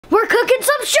We're cooking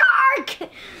some shark!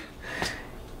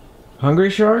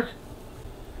 Hungry shark?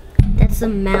 That's the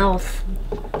mouth.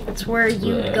 That's where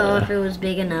you'd go if it was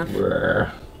big enough.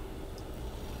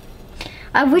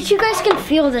 I wish you guys could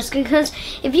feel this, because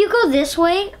if you go this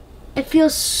way, it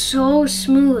feels so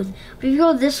smooth. But if you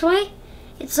go this way,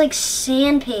 it's like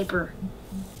sandpaper.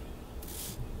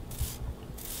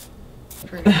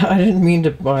 I didn't mean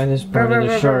to buy this part of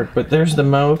the shark, but there's the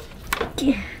mouth.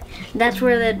 That's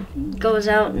where that goes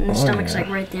out, and the stomach's like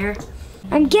right there.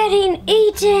 I'm getting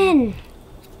eaten!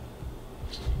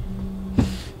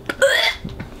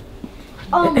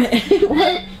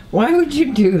 Why would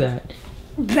you do that?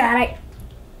 Bad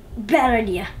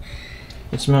idea.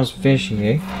 It smells fishy,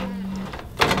 eh?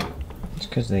 It's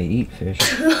because they eat fish.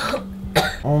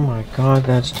 Oh my god,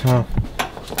 that's tough.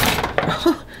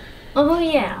 Oh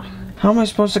yeah. How am I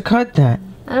supposed to cut that?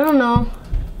 I don't know.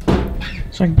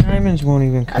 It's like diamonds won't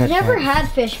even cut that. I've never had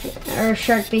fish or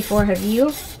shark before, have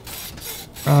you?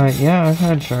 Yeah, I've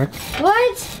had shark.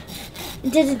 What?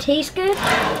 Does it taste good?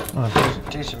 Oh,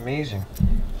 it tastes amazing.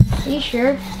 Are you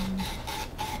sure?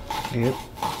 Yep.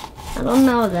 I don't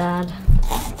know that.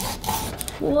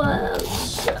 Well,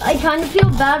 I kind of feel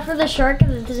bad for the shark,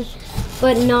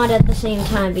 but not at the same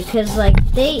time, because like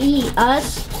they eat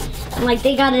us, and like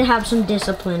they gotta have some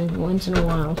discipline once in a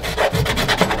while.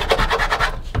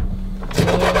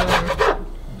 Yeah.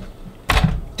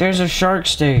 There's a shark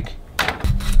steak.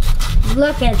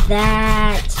 Look at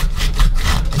that.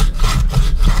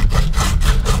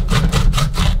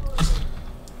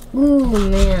 Ooh,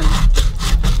 man.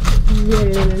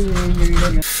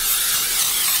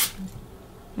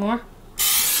 More?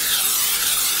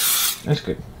 That's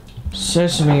good.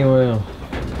 Sesame oil.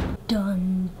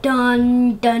 Dun,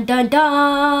 dun, dun, dun,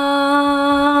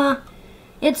 dun.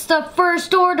 It's the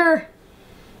first order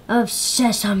of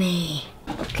sesame.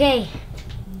 Okay.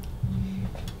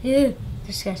 Ew,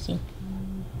 disgusting.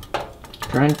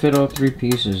 Try and fit all 3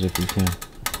 pieces if you can.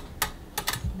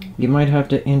 You might have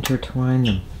to intertwine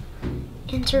them.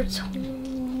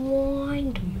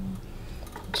 Intertwined them.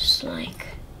 Just like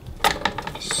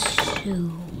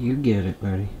so. You get it,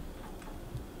 buddy.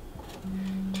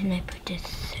 Can I put the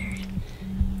 3rd?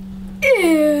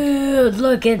 Ew,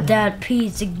 look at that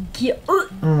piece of Oh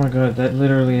my god, that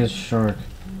literally is shark.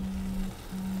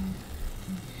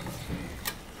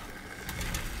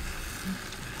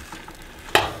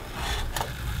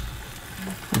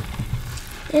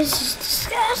 This is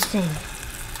disgusting.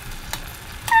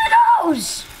 What are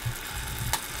those?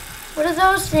 What are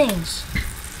those things?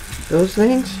 Those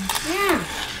things? Yeah.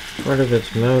 Part of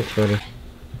its mouth, buddy.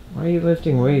 Why are you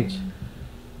lifting weights?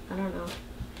 I don't know.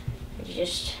 I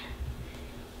just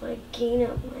like gain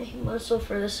up my muscle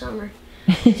for the summer.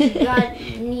 God,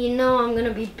 you know I'm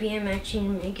gonna be BMXing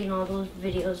and making all those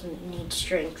videos and need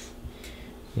strength.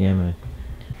 Yeah, man.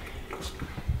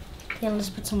 Okay, let's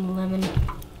put some lemon.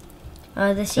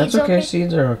 The seeds That's okay.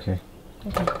 Seeds are okay.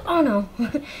 Okay. Oh no.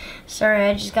 Sorry,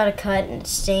 I just got a cut and it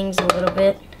stings a little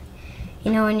bit.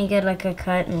 You know when you get like a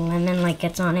cut and lemon like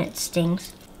gets on it, it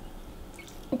stings.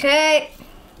 Okay.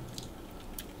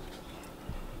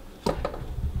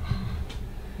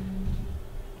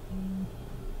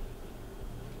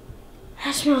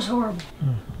 That smells horrible.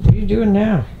 What are you doing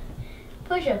now?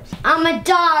 Push-ups. I'm a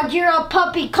dog, you're a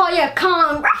puppy, call you a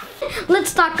Kong.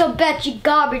 Let's talk about your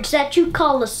garbage that you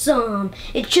call a son.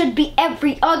 It should be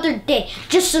every other day,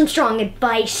 just some strong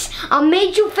advice. I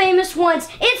made you famous once,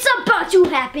 it's about to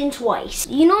happen twice.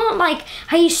 You know like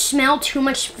how you smell too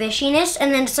much fishiness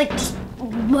and then it's like just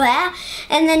blah,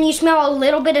 and then you smell a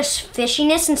little bit of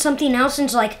fishiness and something else and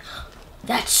it's like,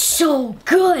 that's so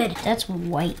good. That's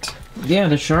white. Yeah,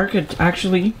 the shark,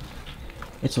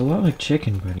 it's a lot like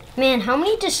chicken, buddy. Man, how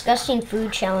many disgusting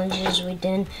food challenges we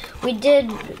did? We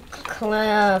did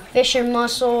fish and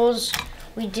mussels.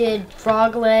 We did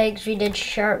frog legs. We did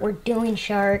shark. We're doing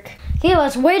shark. Okay,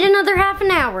 let's wait another half an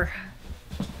hour.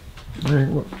 All right,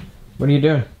 what are you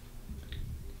doing?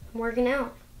 I'm working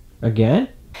out. Again?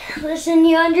 Listen,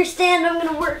 you understand I'm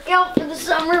gonna work out for the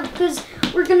summer because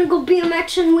we're gonna go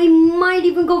BMX and we might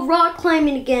even go rock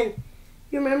climbing again.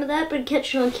 You remember that? But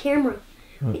catch it on camera.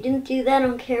 We didn't do that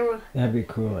on camera. That'd be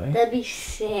cool, eh? That'd be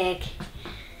sick.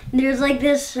 There's like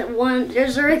this one,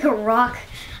 there's like a rock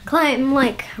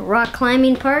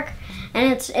climbing park,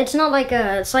 and it's not like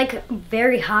it's like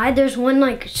very high. There's one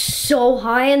like so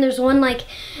high, and there's one like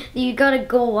you gotta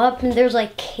go up, and there's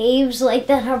like caves like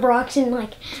that have rocks, and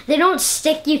like they don't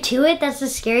stick you to it. That's the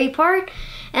scary part.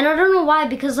 And I don't know why,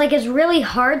 because like it's really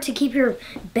hard to keep your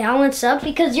balance up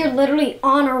because you're literally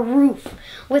on a roof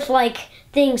with like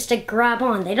things to grab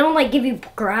on. They don't like give you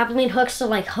grappling hooks to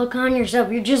like hook on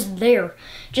yourself. You're just there,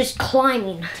 just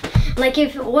climbing. Like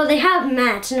they have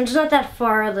mats and it's not that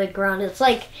far out of the ground. It's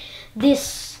like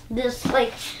this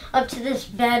like up to this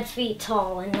bed feet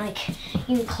tall, and like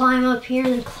you can climb up here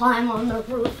and then climb on the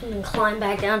roof and then climb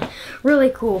back down.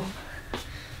 Really cool.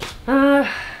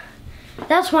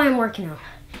 That's why I'm working out.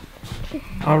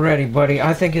 Alrighty, buddy.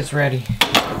 I think it's ready.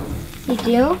 You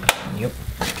do? Yep.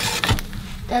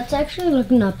 That's actually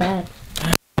looking not bad.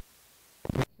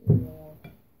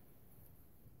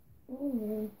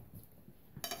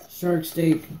 Shark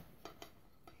steak.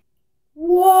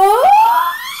 What?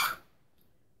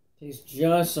 Tastes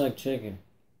just like chicken.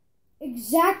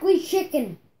 Exactly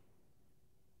chicken.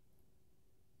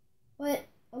 But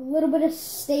a little bit of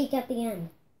steak at the end.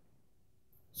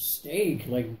 Steak?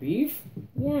 Like beef?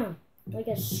 Yeah, like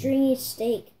a stringy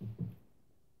steak.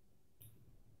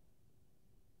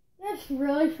 That's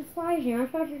really surprising. I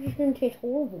thought it was just going to taste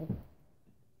horrible.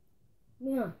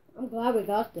 Yeah, I'm glad we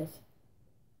got this.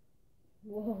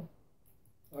 Whoa.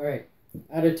 Alright,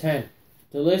 out of 10.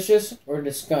 Delicious or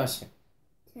disgusting?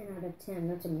 10 out of 10.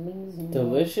 That's amazing.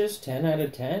 Delicious? 10 out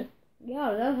of 10?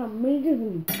 Yeah, that's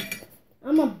amazing.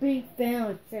 I'm a big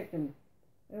fan of chicken.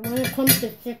 And when it comes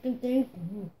to chicken things,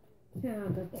 10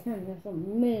 out of 10. That's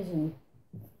amazing.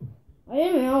 I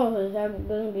didn't know it was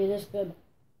going to be this good.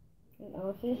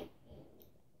 Honestly.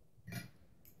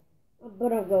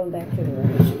 But I'm going back to the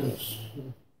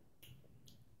recipe.